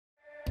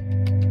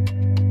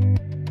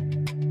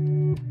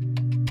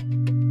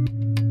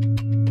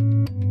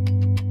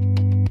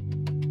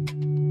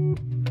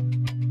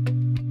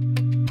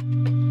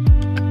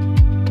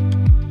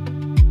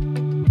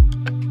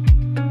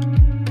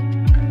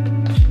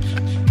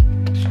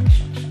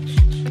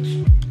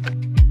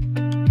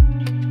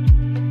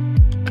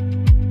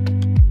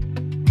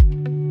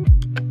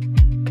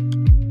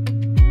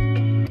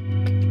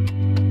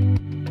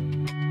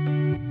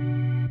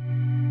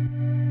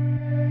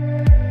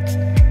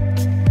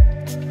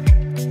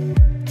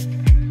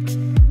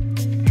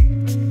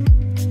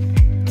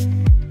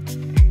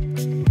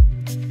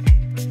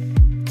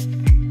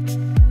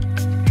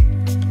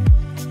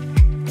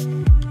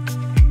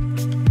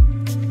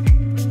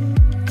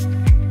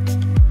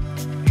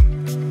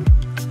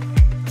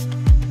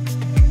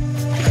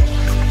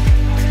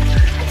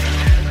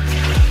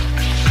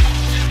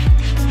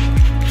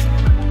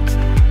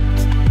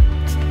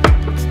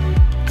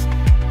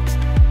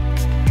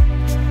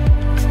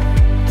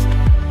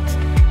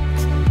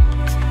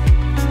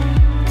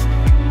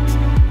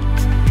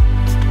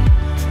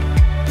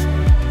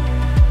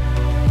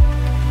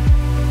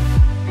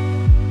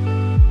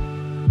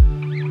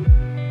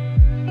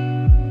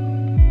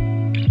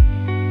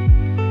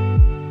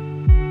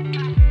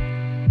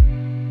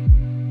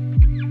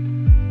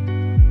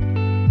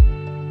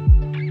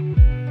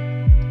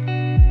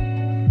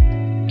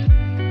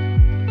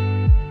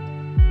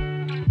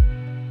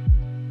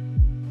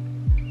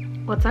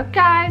What's up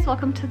guys?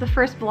 Welcome to the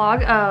first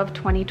vlog of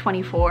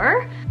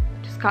 2024.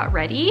 Just got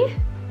ready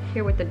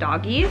here with the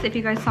doggies. If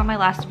you guys saw my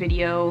last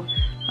video,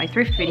 my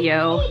thrift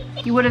video,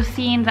 you would have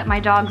seen that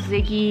my dog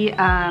Ziggy,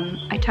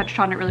 I touched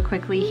on it really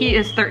quickly. He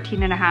is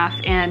 13 and a half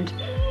and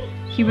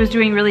he was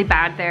doing really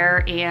bad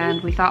there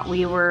and we thought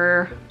we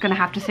were gonna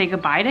have to say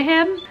goodbye to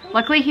him.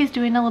 Luckily he's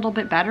doing a little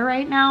bit better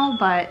right now,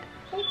 but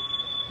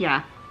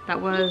yeah,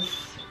 that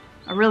was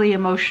a really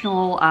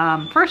emotional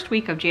first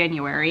week of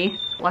January.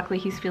 Luckily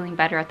he's feeling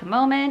better at the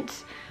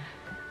moment.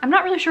 I'm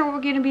not really sure what we're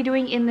gonna be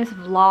doing in this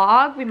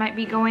vlog. We might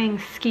be going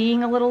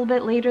skiing a little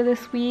bit later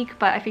this week,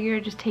 but I figured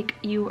I'd just take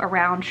you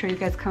around, show you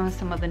guys kind of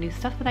some of the new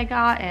stuff that I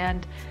got,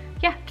 and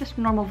yeah, just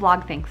normal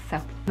vlog things. So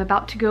I'm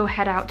about to go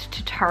head out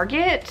to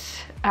Target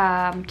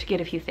to get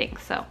a few things,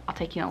 so I'll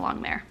take you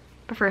along there.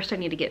 But first I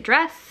need to get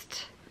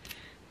dressed.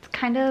 It's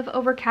kind of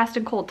overcast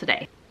and cold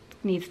today.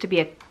 It needs to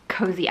be a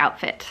cozy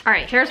outfit. All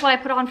right, here's what I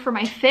put on for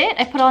my fit.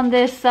 I put on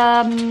this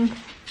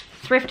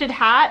thrifted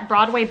hat,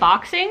 Broadway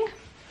Boxing.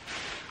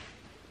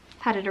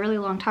 Had it a really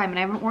long time and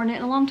I haven't worn it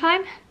in a long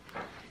time.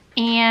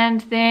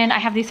 And then I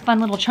have these fun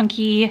little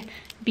chunky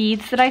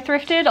beads that I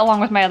thrifted along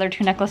with my other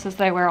two necklaces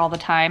that I wear all the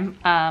time.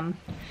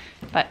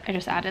 But I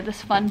just added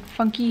this fun,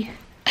 funky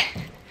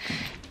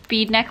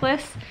bead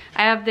necklace.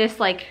 I have this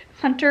like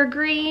hunter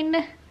green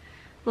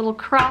little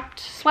cropped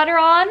sweater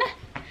on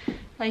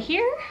right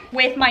here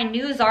with my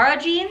new Zara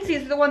jeans.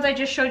 These are the ones I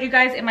just showed you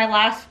guys in my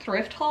last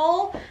thrift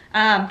haul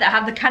that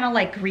have the kind of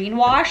like green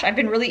wash. I've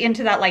been really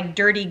into that like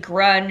dirty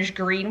grunge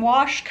green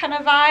wash kind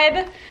of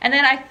vibe. And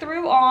then I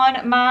threw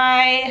on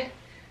my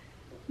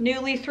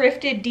newly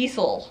thrifted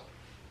Diesel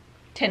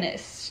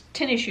tennis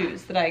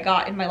shoes that I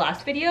got in my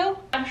last video.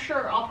 I'm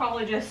sure I'll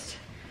probably just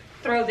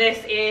throw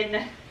this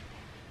in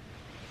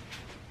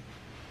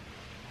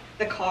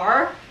the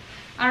car.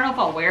 I don't know if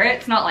I'll wear it.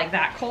 It's not like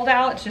that cold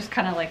out. It's just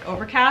kind of like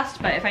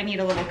overcast, but if I need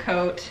a little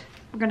coat.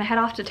 We're gonna head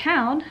off to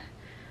town.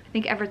 I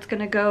think Everett's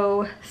gonna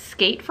go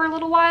skate for a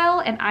little while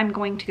and I'm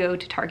going to go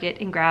to Target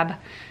and grab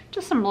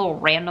just some little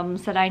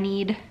randoms that I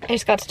need. I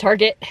just got to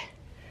Target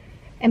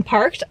and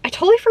parked. I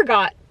totally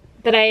forgot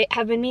that I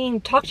have been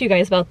meaning to talk to you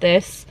guys about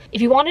this.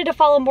 If you wanted to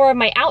follow more of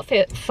my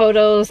outfit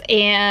photos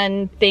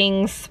and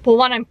things, well,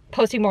 one, I'm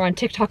posting more on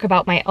TikTok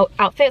about my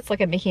outfits,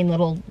 like I'm making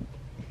little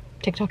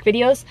TikTok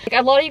videos. Like,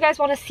 a lot of you guys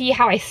want to see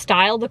how I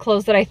style the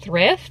clothes that I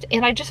thrift,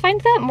 and I just find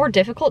that more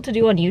difficult to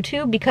do on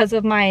YouTube because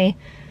of my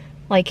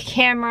like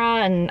camera,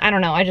 and I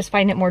don't know, I just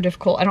find it more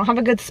difficult. I don't have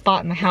a good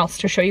spot in the house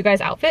to show you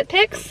guys outfit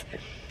pics.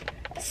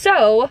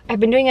 So I've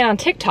been doing it on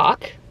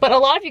TikTok, but a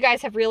lot of you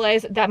guys have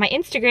realized that my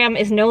Instagram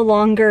is no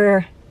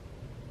longer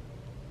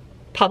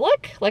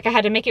public. Like, I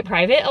had to make it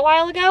private a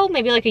while ago,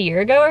 maybe like a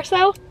year ago or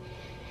so.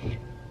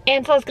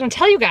 And so I was gonna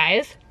tell you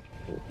guys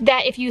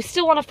that if you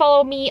still want to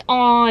follow me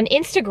on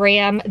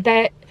Instagram,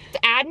 that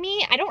add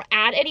me. I don't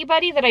add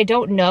anybody that I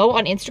don't know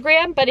on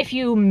Instagram, but if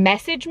you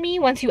message me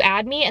once you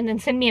add me and then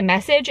send me a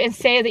message and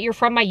say that you're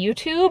from my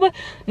YouTube,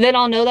 then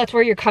I'll know that's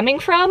where you're coming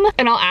from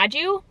and I'll add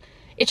you.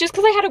 It's just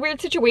because I had a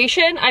weird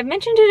situation. I've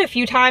mentioned it a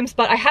few times,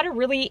 but I had a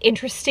really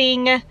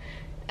interesting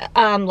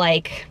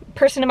like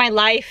person in my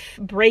life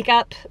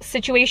breakup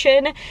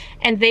situation,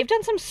 and they've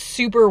done some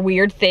super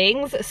weird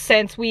things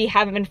since we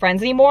haven't been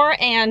friends anymore,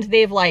 and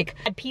they've like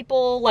had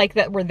people like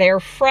that were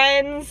their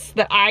friends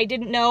that I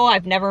didn't know.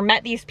 I've never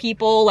met these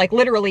people, like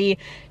literally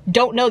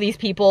don't know these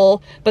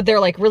people, but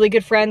they're like really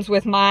good friends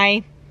with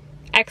my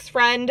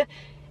ex-friend.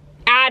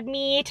 Add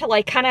me to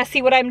like kind of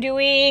see what I'm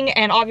doing,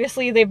 and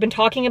obviously they've been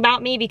talking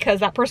about me because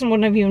that person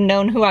wouldn't have even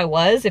known who I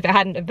was if it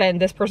hadn't been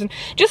this person.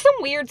 Just some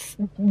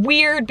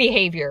weird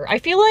behavior. I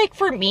feel like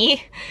for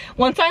me,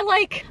 once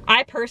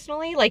I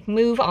personally like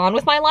move on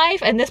with my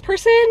life, and this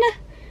person,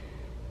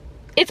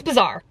 it's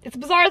bizarre. It's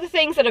bizarre the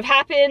things that have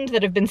happened,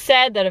 that have been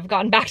said, that have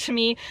gotten back to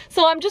me.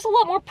 So I'm just a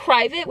lot more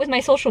private with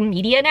my social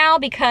media now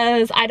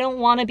because I don't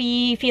want to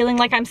be feeling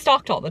like I'm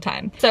stalked all the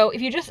time. So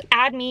if you just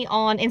add me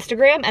on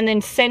Instagram and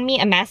then send me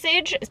a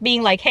message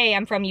being like, hey,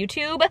 I'm from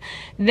YouTube,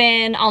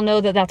 then I'll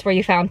know that that's where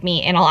you found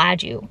me and I'll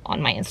add you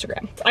on my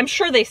Instagram. I'm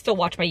sure they still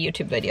watch my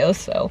YouTube videos,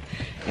 so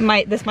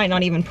this might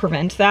not even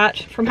prevent that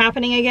from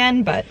happening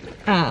again, but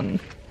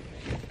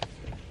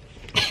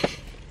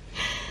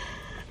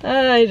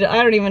I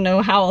don't even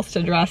know how else to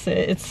address it.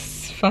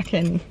 It's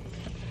fucking,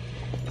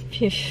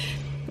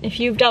 if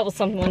you've dealt with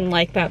someone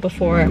like that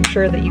before, I'm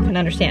sure that you can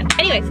understand.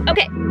 Anyways,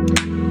 okay,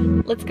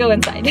 let's go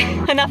inside.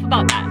 Enough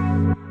about that.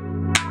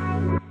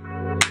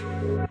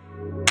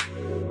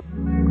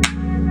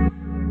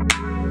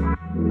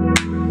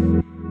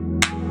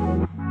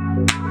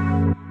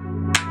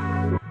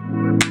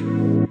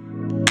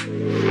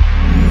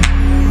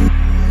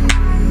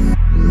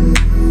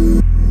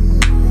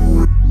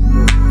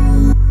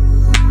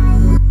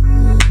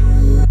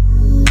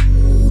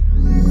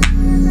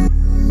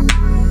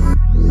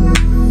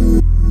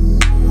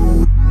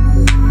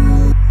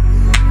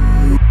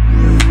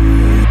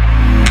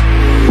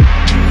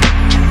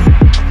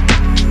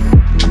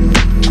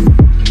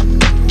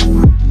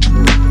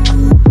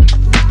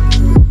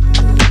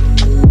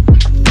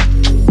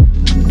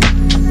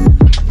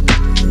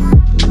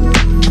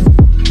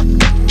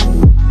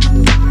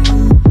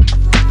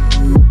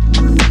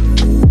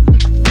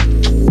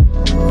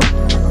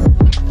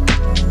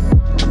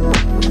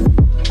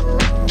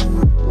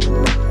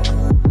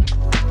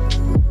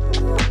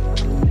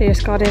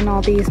 got in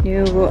all these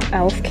new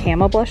e.l.f.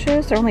 camo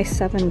blushes. They're only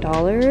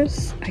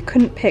 $7. I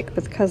couldn't pick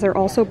because they're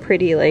also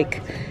pretty,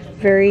 like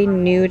very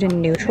nude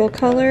and neutral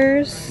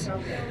colors.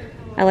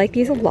 I like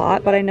these a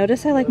lot, but I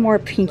noticed I like more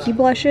pinky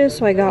blushes,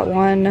 so I got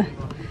one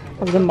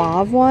of the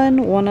mauve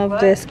one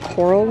of this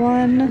coral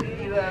one,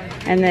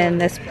 and then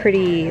this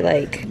pretty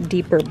like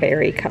deeper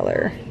berry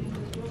color.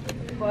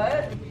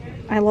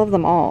 I love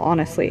them all,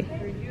 honestly.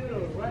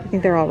 I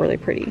think they're all really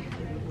pretty.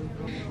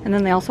 And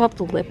then they also have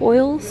the lip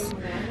oils.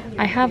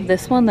 I have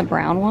this one, the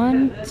brown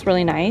one. It's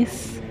really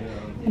nice.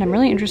 And I'm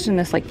really interested in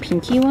this like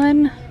pinky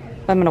one,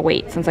 but I'm gonna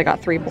wait since I got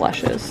 3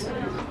 blushes.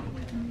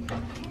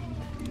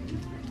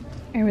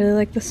 I really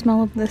like the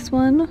smell of this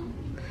one.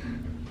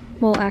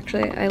 Well,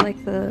 actually, I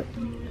like the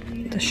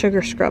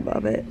sugar scrub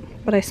of it,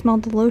 but I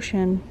smelled the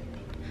lotion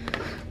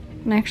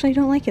and I actually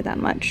don't like it that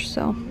much,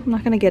 so I'm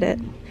not gonna get it.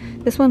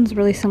 This one's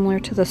really similar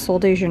to the Sol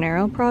de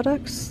Janeiro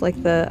products,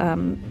 like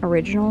the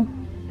original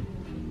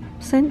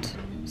scent.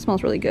 It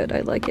smells really good.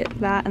 I like it.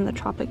 That and the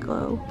Tropic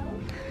Glow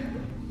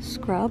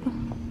scrub.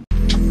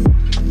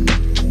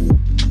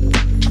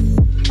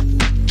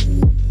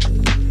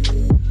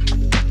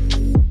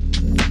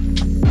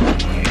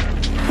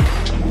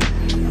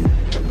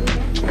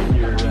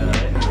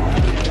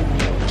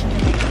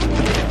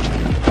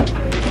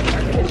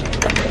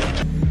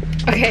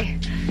 Okay,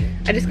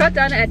 I just got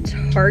done at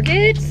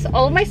Target.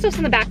 All of my stuff's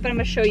in the back, but I'm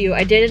gonna show you.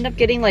 I did end up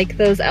getting like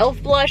those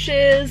e.l.f.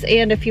 blushes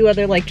and a few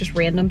other like just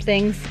random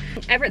things.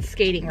 Everett's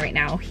skating right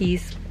now.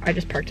 I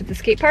just parked at the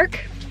skate park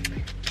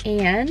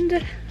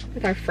and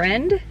with our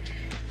friend.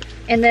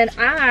 And then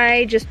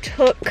I just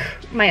took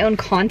my own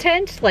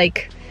content.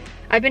 Like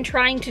I've been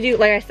trying to do,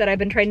 like I said, I've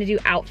been trying to do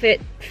outfit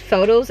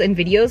photos and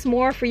videos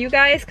more for you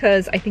guys,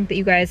 because I think that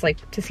you guys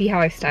like to see how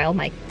I style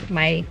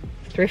my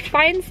thrift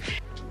finds.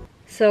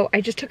 So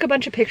I just took a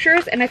bunch of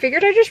pictures and I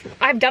figured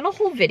I've done a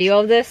whole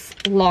video of this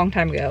a long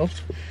time ago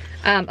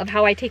of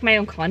how I take my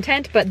own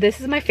content, but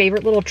this is my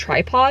favorite little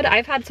tripod.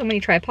 I've had so many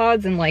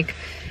tripods and like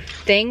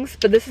things,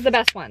 but this is the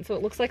best one. So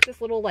it looks like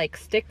this little like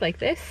stick like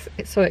this,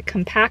 so it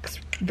compacts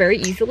very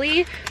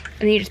easily, and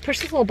then you just push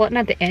this little button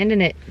at the end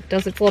and it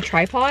does its little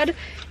tripod,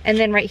 and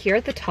then right here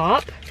at the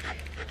top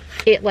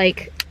it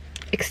like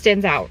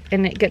extends out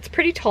and it gets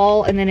pretty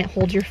tall, and then it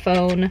holds your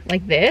phone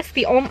like this.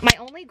 My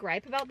only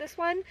gripe about this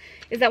one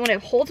is that when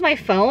it holds my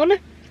phone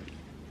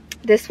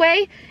this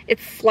way,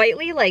 it's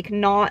slightly like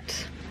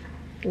not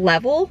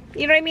level,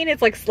 you know what I mean?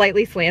 It's like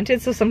slightly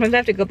slanted, so sometimes I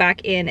have to go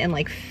back in and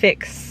like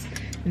fix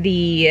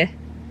the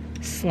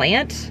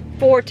slant.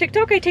 For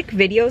TikTok, I take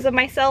videos of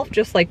myself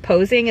just like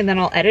posing, and then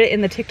I'll edit it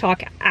in the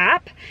TikTok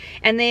app.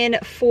 And then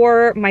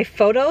for my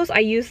photos, I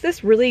use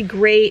this really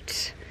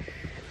great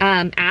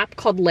app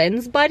called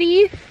Lens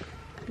Buddy.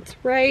 It's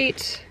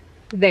right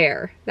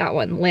there, that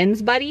one,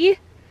 Lens Buddy.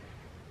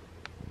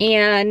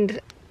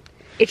 And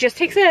it just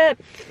takes a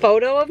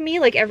photo of me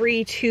like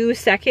every 2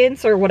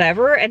 seconds or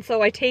whatever, and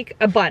so I take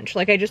a bunch.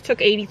 Like I just took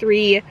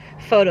 83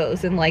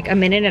 photos in like a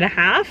minute and a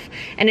half,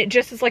 and it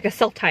just is like a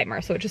self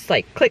timer, so it just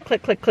like click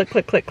click click click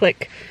click click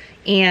click.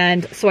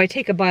 And so I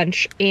take a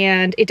bunch,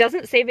 and it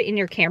doesn't save it in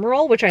your camera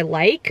roll, which I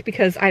like,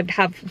 because I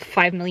have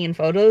 5 million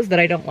photos that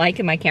I don't like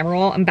in my camera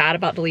roll. I'm bad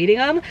about deleting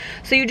them.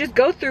 So you just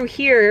go through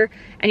here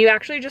and you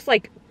actually just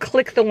like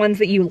click the ones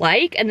that you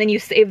like, and then you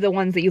save the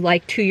ones that you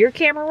like to your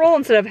camera roll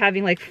instead of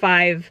having like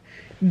 5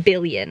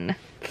 billion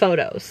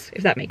photos,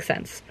 if that makes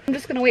sense. I'm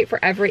just gonna wait for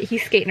Everett.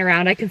 He's skating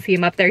around. I can see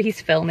him up there. He's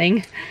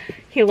filming.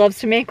 He loves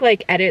to make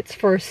like edits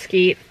for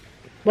skate,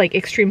 like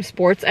extreme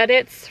sports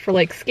edits for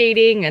like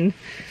skating and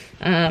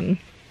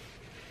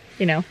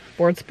you know,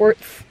 board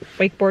sports,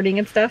 wakeboarding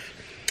and stuff.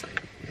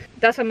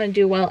 That's what I'm gonna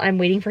do while I'm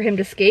waiting for him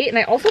to skate. And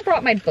I also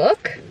brought my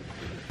book.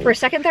 For a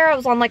second there, I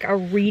was on like a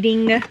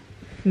reading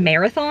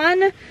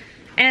marathon, and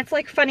it's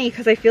like funny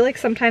because I feel like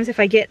sometimes if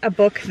I get a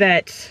book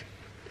that,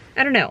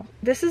 I don't know,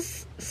 this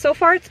is, so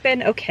far it's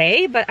been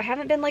okay, but I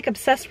haven't been like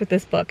obsessed with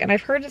this book, and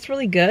I've heard it's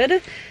really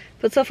good,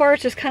 but so far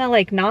it's just kind of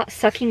like not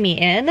sucking me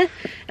in,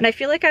 and I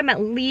feel like I'm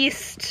at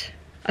least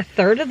a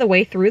third of the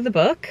way through the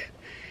book.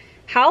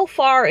 How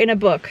far in a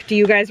book do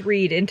you guys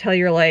read until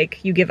you're like,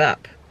 you give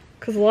up?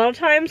 Because a lot of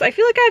times I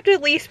feel like I have to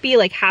at least be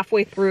like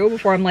halfway through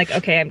before I'm like,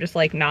 okay, I'm just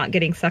like not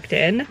getting sucked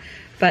in.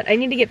 But I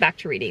need to get back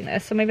to reading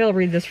this, so maybe I'll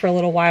read this for a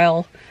little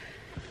while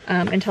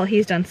until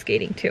he's done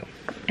skating too.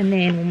 And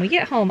then when we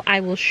get home, I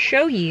will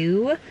show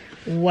you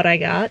what I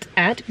got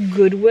at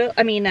Goodwill.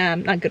 I mean,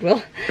 not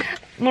Goodwill.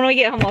 When we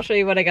get home, I'll show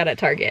you what I got at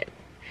Target.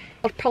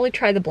 I'll probably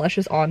try the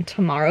blushes on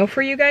tomorrow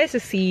for you guys to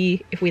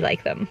see if we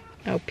like them.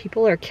 Oh,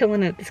 people are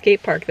killing it at the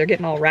skate park. They're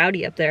getting all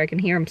rowdy up there. I can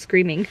hear them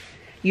screaming.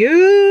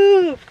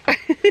 Yeah!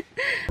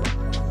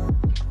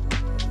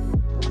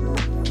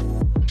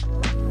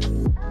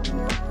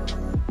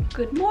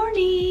 Good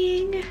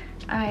morning.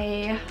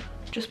 I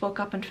just woke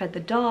up and fed the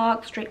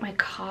dogs, drank my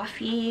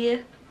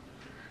coffee.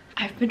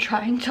 I've been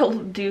trying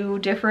to do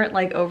different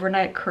like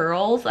overnight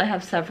curls. I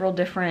have several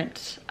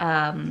different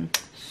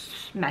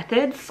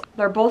methods.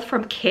 They're both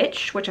from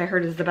Kitsch, which I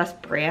heard is the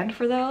best brand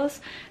for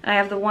those. And I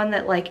have the one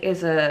that like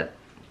is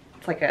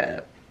it's like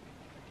a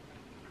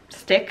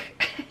stick.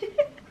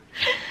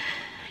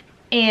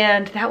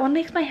 And that one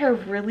makes my hair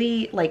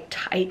really like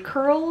tight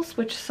curls,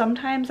 which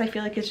sometimes I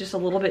feel like is just a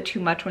little bit too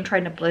much when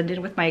trying to blend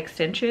in with my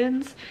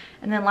extensions.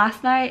 And then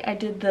last night I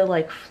did the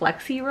like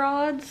flexi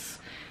rods.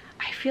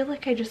 I feel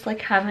like I just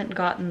like haven't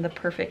gotten the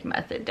perfect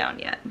method down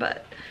yet,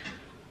 but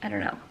I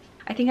don't know.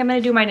 I think I'm gonna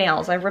do my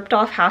nails. I ripped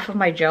off half of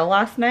my gel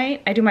last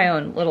night. I do my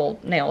own little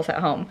nails at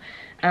home.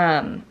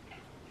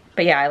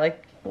 But yeah, I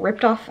like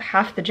ripped off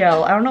half the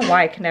gel. I don't know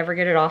why I can never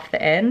get it off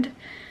the end.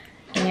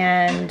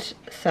 And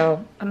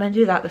so I'm gonna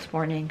do that this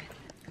morning.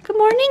 Good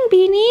morning,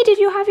 Beanie. Did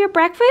you have your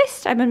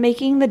breakfast? I've been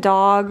making the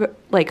dog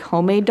like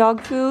homemade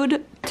dog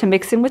food to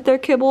mix in with their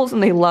kibbles,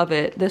 and they love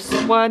it. This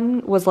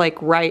one was like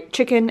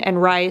chicken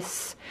and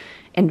rice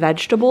and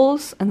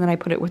vegetables, and then I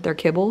put it with their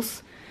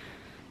kibbles,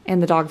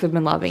 and the dogs have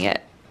been loving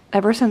it.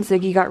 Ever since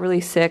Ziggy got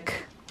really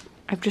sick,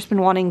 I've just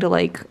been wanting to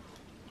like,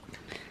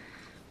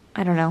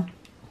 I don't know,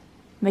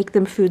 make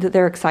them food that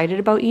they're excited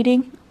about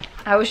eating.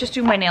 I was just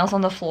doing my nails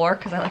on the floor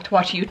because I like to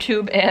watch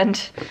YouTube,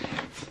 and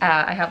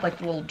I have like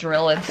a little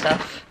drill and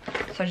stuff,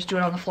 so I just do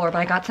it on the floor. But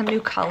I got some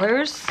new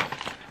colors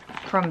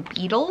from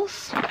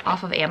Beetles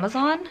off of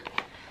Amazon.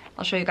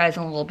 I'll show you guys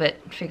in a little bit,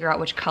 figure out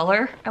which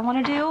color I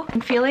want to do.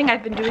 I'm feeling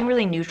I've been doing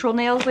really neutral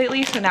nails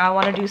lately, so now I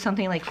want to do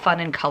something like fun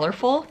and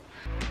colorful.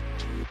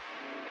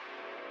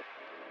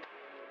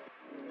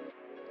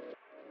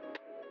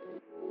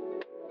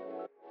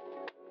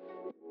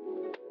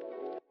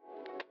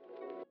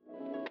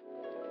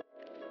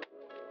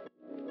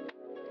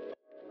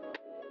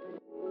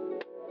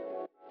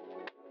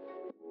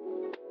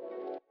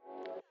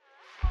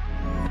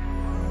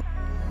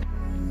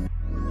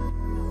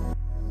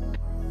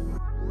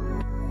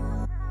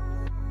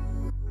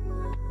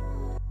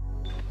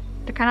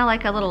 They're kind of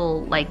like a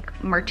little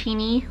like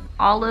martini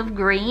olive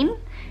green,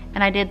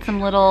 and I did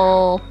some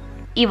little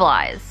evil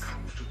eyes.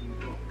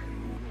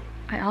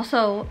 I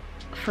also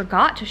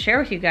forgot to share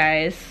with you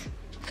guys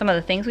some of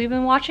the things we've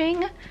been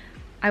watching.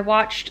 I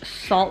watched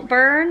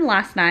Saltburn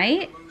last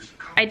night.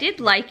 I did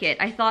like it.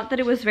 I thought that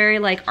it was very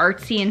like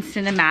artsy and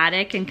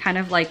cinematic and kind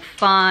of like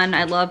fun.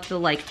 I loved the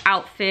like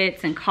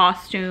outfits and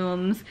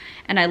costumes,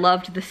 and I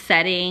loved the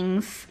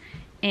settings.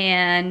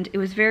 And it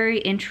was very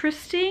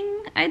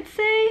interesting, I'd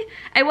say.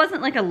 It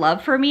wasn't like a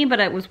love for me, but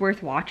it was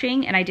worth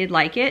watching, and I did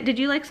like it. Did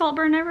you like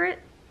Saltburn, Everett?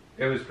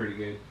 It was pretty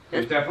good. It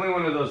was definitely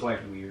one of those like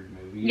weird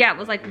movies. Yeah, it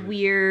was like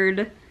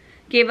weird.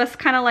 Gave us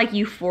kind of like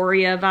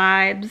Euphoria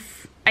vibes.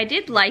 I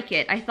did like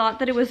it. I thought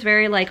that it was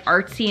very like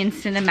artsy and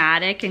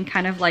cinematic and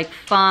kind of like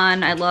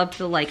fun. I loved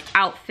the like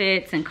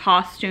outfits and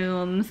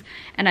costumes,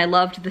 and I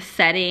loved the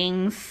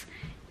settings.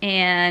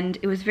 And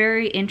it was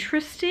very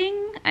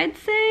interesting, I'd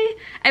say.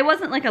 It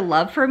wasn't like a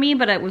love for me,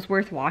 but it was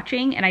worth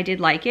watching, and I did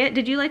like it.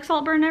 Did you like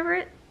Saltburn,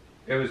 Everett?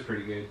 It was pretty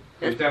good.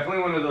 It was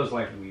definitely one of those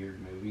like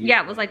weird movies.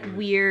 Yeah, it was like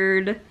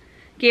weird.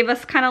 Gave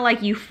us kind of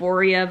like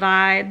Euphoria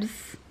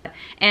vibes.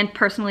 And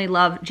personally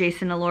love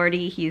Jason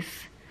Elordi.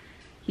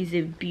 He's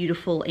a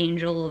beautiful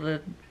angel of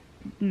a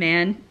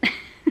man.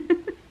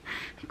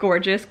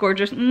 Gorgeous,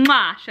 gorgeous.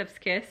 Mwah, chef's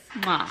kiss.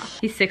 Mwah.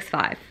 He's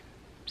 6'5".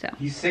 So.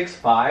 He's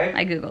 6'5"?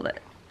 I googled it.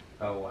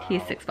 Oh wow.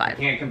 He's 6'5". I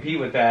can't compete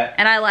with that.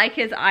 And I like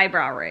his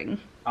eyebrow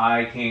ring.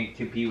 I can't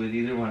compete with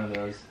either one of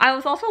those. I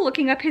was also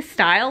looking up his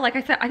style. Like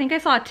I said, I think I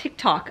saw a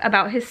TikTok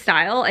about his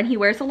style, and he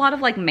wears a lot of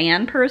like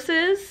man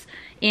purses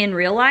in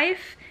real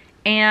life,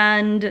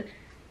 and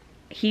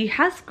he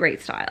has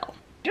great style.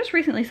 Just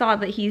recently saw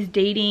that he's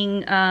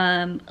dating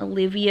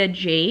Olivia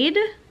Jade,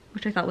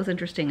 which I thought was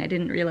interesting. I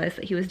didn't realize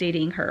that he was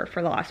dating her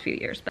for the last few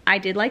years. But I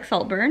did like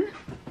Saltburn.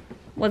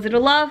 Was it a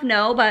love?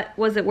 No, but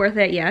was it worth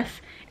it?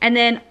 Yes. And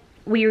then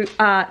we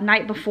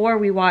night before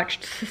we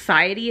watched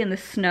Society in the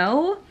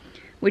Snow,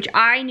 which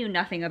I knew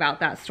nothing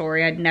about that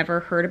story. I'd never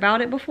heard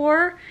about it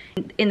before.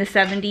 In the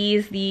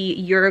 70s, the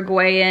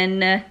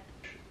Uruguayan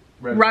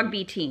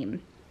rugby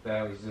team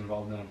that was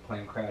involved in a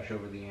plane crash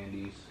over the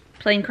Andes.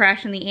 Plane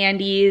crash in the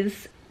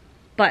Andes.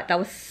 But that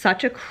was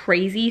such a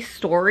crazy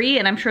story,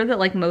 and I'm sure that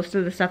like most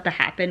of the stuff that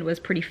happened was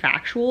pretty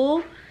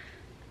factual.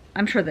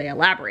 I'm sure they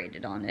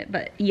elaborated on it,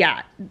 but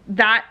yeah,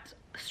 that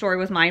story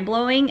was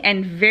mind-blowing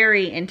and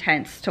very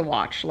intense to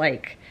watch.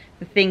 Like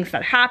the things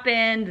that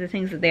happened, the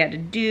things that they had to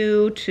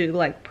do to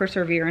like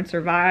persevere and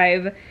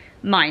survive,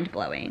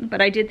 mind-blowing.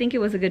 But I did think it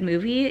was a good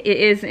movie. It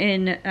is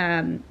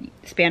in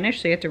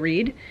Spanish, so you have to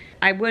read.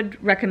 I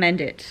would recommend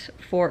it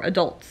for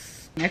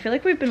adults. I feel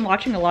like we've been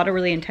watching a lot of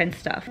really intense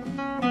stuff.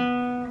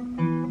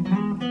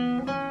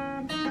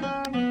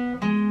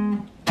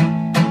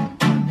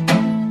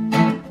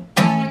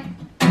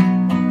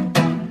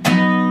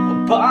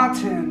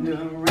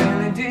 Bartender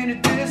really did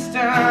it this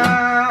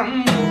time.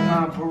 Moved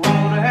my parole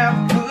to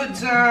have a good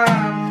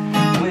time.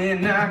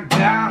 When I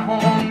got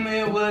home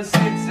it was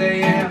 6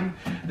 a.m.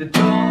 The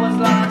door was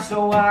locked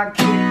so I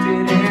kicked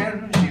it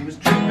in. She was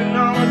tripping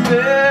on the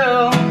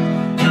bill.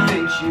 I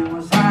think she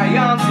was high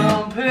on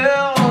some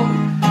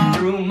pill.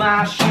 Threw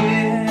my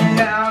shit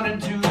out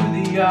into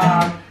the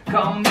yard.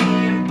 Call me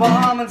a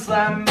bum and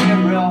slap me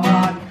real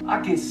hard.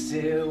 I guess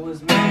it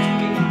was meant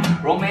to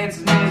be. Romance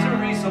is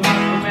misery, so much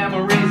for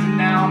memories. And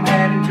now I'm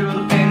heading to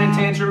the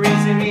penitentiary.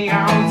 See me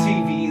on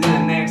TV,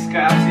 the next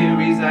cop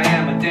series. I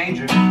am a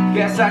danger.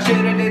 Guess I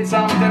should've did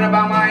something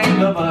about my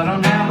anger, but I'll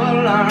never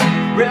learn.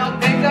 Real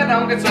things that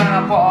don't concern.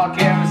 I pour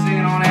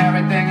kerosene on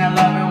everything I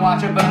love and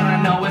watch it burn.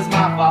 I know it's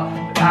my fault,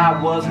 but I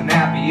wasn't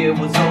happy it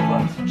was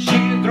over.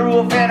 She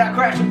threw a fit, I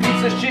crashed a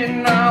piece of shit.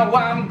 Now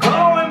I'm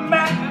going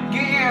back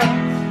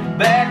again.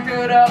 Backed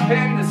it up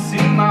in to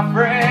see my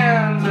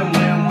friends. And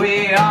when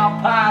we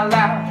all pile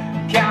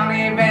out,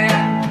 county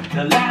van,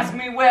 they'll ask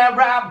me where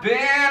I've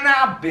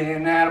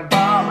been at a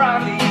bar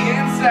on the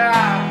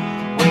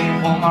inside,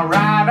 waiting for my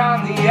ride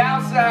on the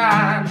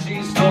outside.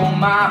 She stole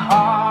my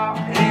heart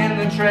in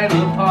the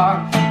trailer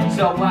park,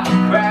 so I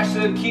crashed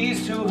the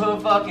keys to her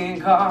fucking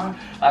car.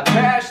 I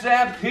crashed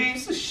that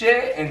piece of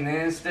shit and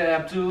then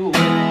stepped away.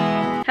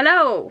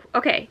 Hello.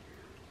 Okay,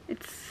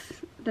 it's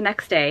the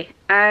next day.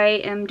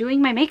 I am doing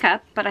my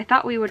makeup, but I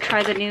thought we would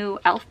try the new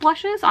e.l.f.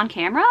 blushes on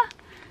camera.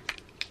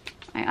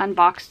 I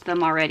unboxed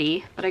them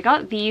already, but I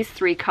got these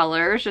 3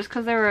 colors just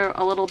because they were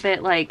a little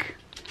bit like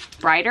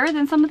brighter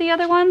than some of the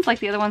other ones. Like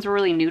the other ones were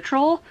really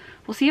neutral.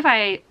 We'll see if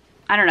I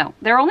don't know.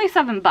 They're only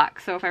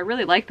 $7, so if I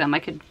really like them, I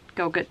could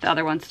go get the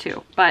other ones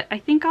too. But I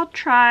think I'll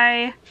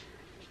try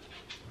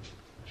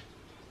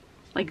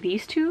like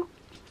these 2.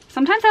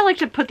 Sometimes I like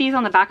to put these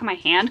on the back of my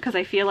hand because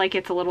I feel like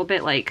it's a little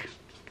bit like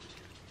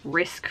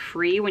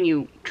risk-free when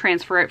you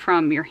transfer it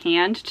from your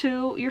hand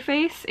to your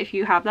face, if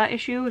you have that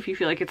issue, if you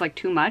feel like it's like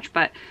too much.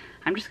 But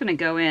I'm just gonna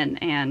go in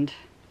and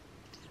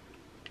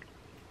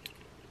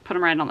put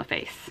them right on the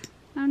face.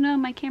 Oh no,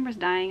 my camera's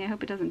dying. I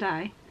hope it doesn't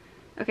die.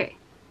 Okay.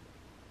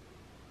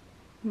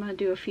 I'm gonna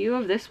do a few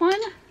of this one.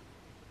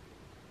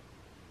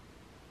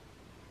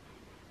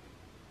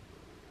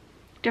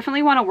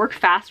 Definitely want to work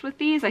fast with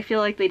these. I feel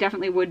like they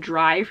definitely would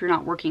dry if you're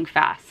not working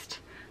fast,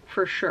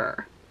 for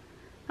sure.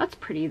 That's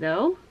pretty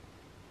though.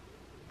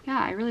 Yeah,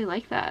 I really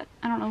like that.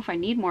 I don't know if I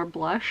need more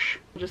blush.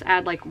 I'll just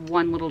add like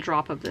 1 little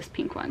drop of this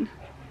pink one.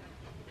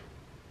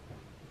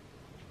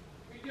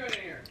 What are you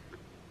doing here?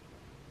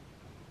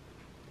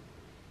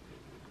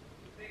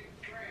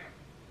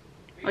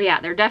 Oh yeah,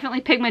 they're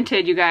definitely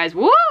pigmented, you guys.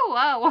 Woo!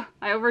 Oh,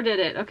 I overdid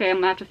it. Okay, I'm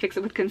gonna have to fix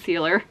it with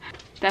concealer.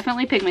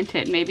 Definitely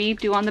pigmented. Maybe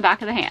do on the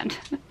back of the hand.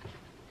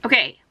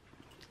 Okay,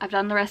 I've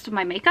done the rest of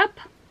my makeup,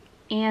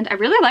 and I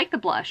really like the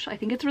blush. I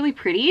think it's really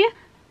pretty.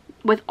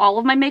 With all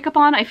of my makeup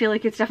on, I feel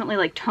like it's definitely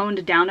like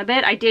toned down a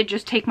bit. I did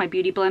just take my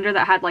beauty blender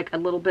that had like a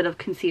little bit of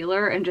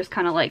concealer and just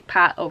kind of like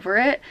pat over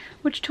it,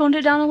 which toned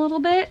it down a little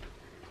bit.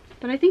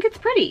 But I think it's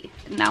pretty.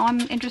 Now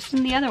I'm interested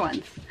in the other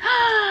ones.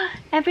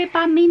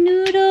 Everybody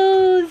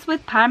noodles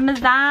with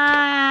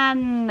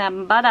parmesan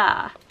and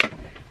butter.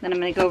 Then I'm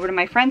gonna go over to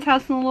my friend's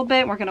house in a little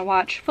bit. We're gonna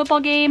watch a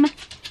football game.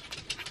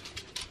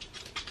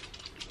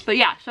 But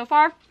yeah, so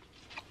far,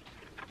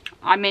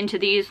 I'm into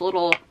these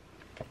little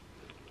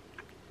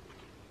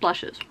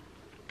blushes.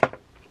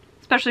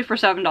 Especially for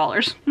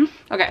 $7.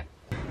 Okay.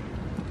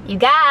 You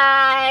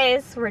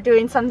guys, we're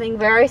doing something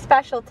very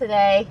special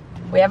today.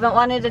 We haven't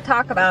wanted to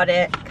talk about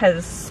it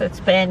because it's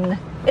been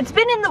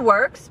in the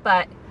works,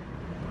 but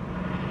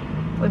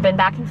we've been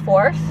back and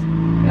forth.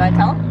 You wanna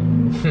tell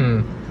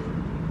them?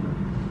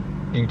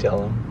 You tell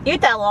them. You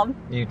tell them.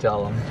 You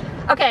tell them.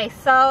 Okay,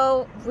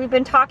 so we've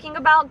been talking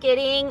about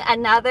getting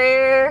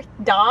another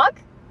dog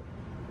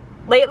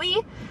lately,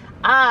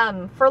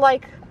 for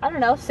like, I don't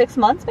know, 6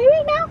 months maybe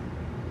now?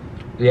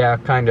 Yeah,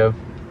 kind of.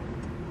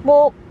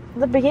 Well,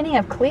 the beginning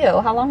of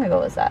Cleo, how long ago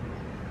was that?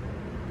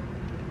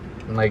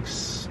 Like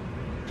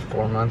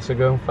 4 months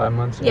ago, 5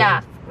 months ago?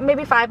 Yeah,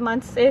 maybe 5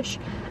 months-ish.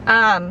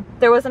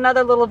 There was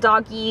another little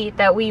doggy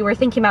that we were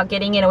thinking about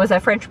getting, and it was a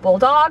French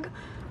Bulldog,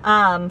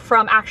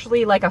 from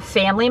actually like a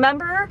family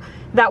member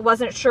that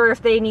wasn't sure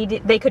if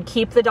they could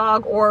keep the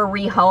dog or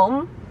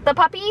rehome the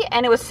puppy,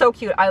 and it was so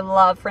cute. I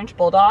love French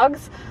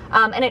Bulldogs.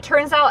 And it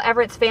turns out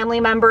Everett's family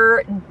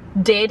member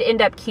did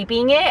end up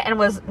keeping it and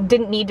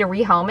didn't need to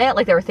rehome it,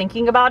 like they were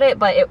thinking about it,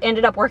 but it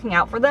ended up working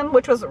out for them,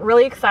 which was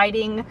really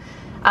exciting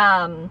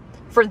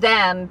for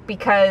them,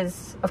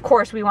 because of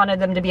course we wanted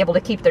them to be able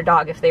to keep their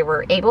dog if they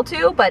were able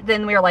to, but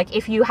then we were like,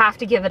 if you have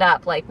to give it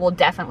up, like we'll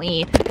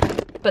definitely.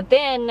 But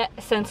then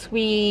since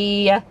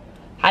we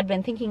had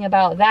been thinking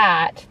about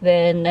that,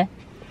 then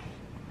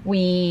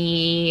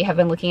we have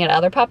been looking at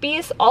other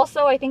puppies.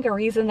 Also, I think a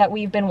reason that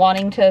we've been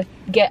wanting to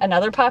get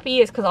another puppy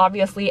is because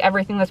obviously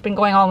everything that's been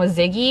going on with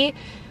Ziggy,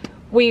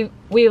 we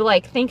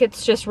like think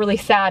it's just really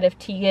sad if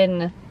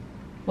Tegan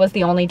was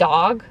the only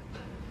dog.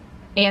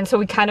 And so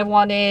we kind of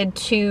wanted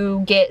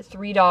to get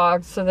 3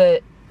 dogs so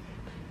that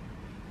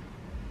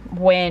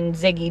when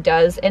Ziggy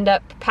does end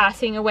up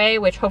passing away,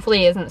 which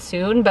hopefully isn't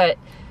soon, but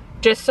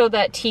just so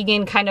that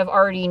Tegan kind of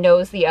already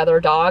knows the other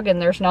dog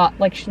and there's not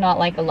like, she's not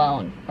like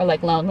alone or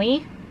like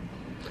lonely.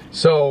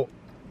 So,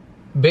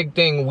 big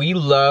thing, we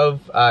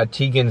love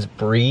Tegan's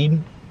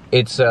breed.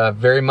 It's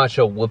very much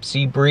a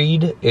whoopsie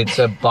breed. It's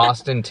a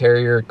Boston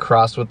Terrier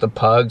crossed with the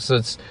pug, so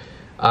it's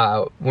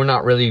We're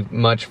not really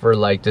much for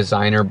like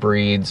designer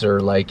breeds or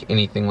like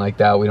anything like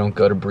that. We don't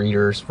go to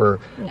breeders for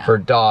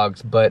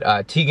dogs,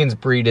 but Tegan's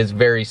breed is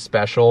very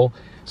special.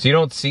 So you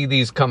don't see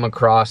these come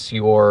across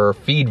your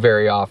feed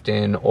very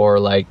often, or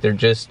like they're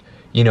just,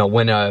 you know,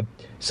 when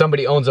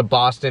somebody owns a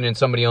Boston and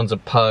somebody owns a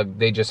pug,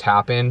 they just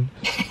happen.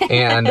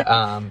 And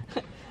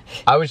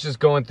I was just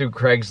going through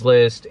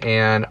Craigslist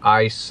and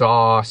I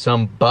saw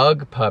some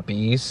bug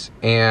puppies,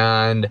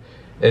 and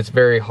it's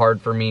very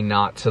hard for me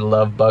not to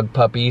love bug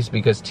puppies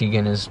because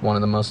Tegan is one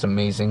of the most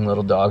amazing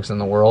little dogs in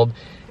the world.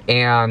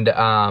 And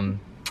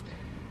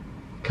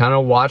kind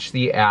of watched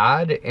the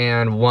ad,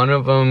 and one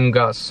of them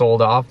got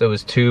sold off. There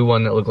was two,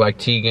 one that looked like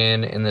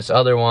Tegan and this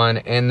other one.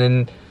 And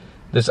then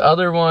this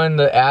other one,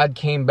 the ad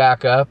came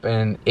back up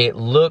and it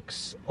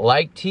looks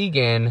like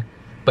Tegan,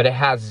 but it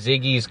has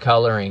Ziggy's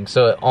coloring.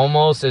 So it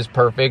almost is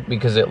perfect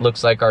because it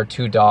looks like our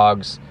two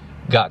dogs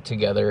got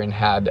together and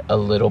had a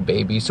little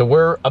baby. So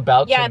we're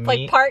about to meet. Yeah, it's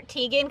like part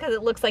Tegan because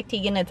it looks like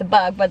Tegan, it's a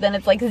bug, but then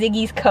it's like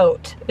Ziggy's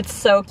coat. It's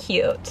so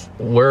cute.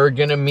 We're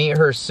gonna meet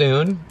her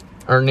soon.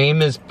 Her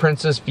name is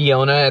Princess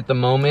Fiona at the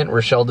moment.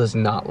 Rochelle does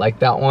not like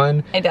that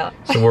one. I don't.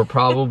 So we're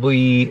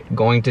probably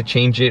going to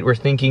change it. We're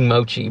thinking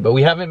Mochi, but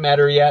we haven't met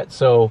her yet,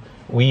 so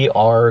we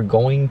are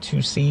going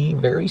to see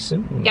very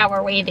soon. Yeah,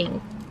 we're waiting.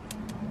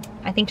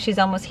 I think she's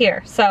almost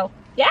here. So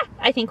yeah,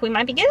 I think we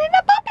might be getting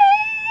a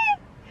puppy.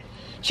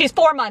 She's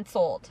 4 months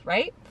old,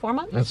 right? 4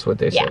 months? That's what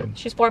they said. Yeah,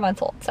 she's 4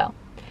 months old, so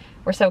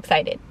we're so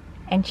excited.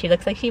 And she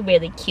looks like she's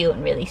really cute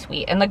and really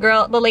sweet. And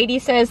the lady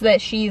says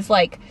that she's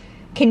like,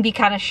 can be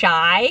kind of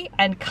shy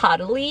and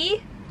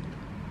cuddly.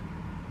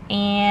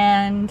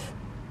 And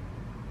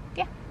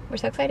yeah, we're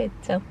so excited.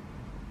 So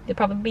you'll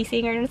probably be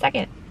seeing her in a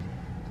second.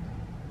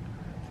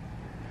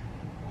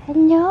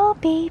 Hello,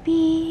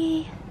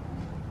 baby.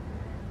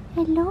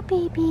 Hello,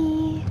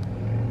 baby.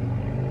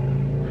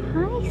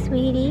 Hi,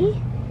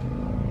 sweetie.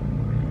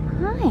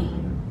 Hi.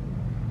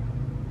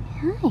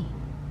 Hi.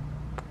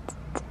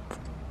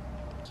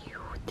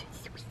 Cute,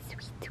 sweet,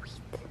 sweet, sweet.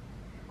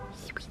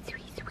 Sweet,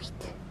 sweet,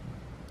 sweet.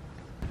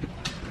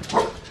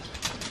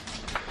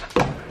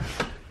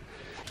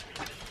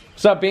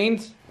 What's up,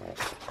 Beans?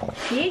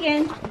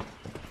 Tegan.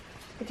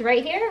 It's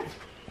right here.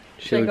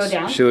 Should I go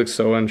down? She looks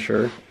so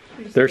unsure.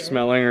 They're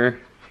smelling her.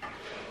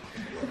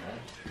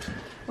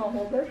 I'll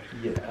hold her.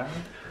 Yeah.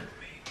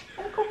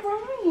 Uncle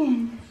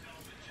Brian.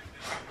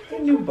 A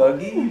new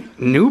buggy.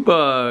 New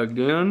bug,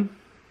 dude.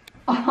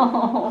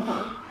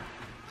 Oh.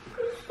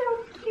 He's so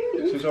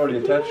cute. She's already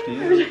attached to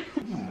you.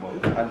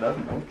 I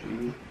love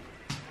Mochi.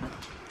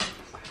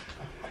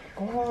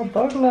 Oh,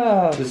 bug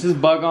love. This is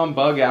bug on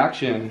bug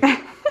action.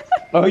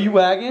 Oh, you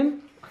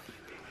wagging?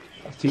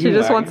 She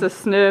just wants a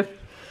sniff.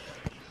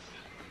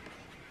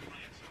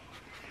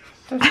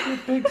 That's your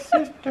big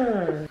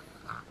sister.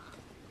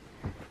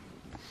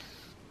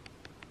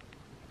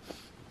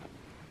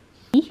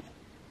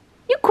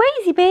 You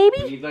crazy, baby.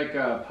 We need like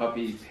a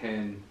puppy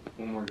pen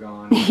when we're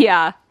gone.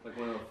 Yeah. Like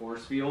one of the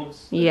force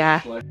fields.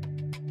 Yeah. Like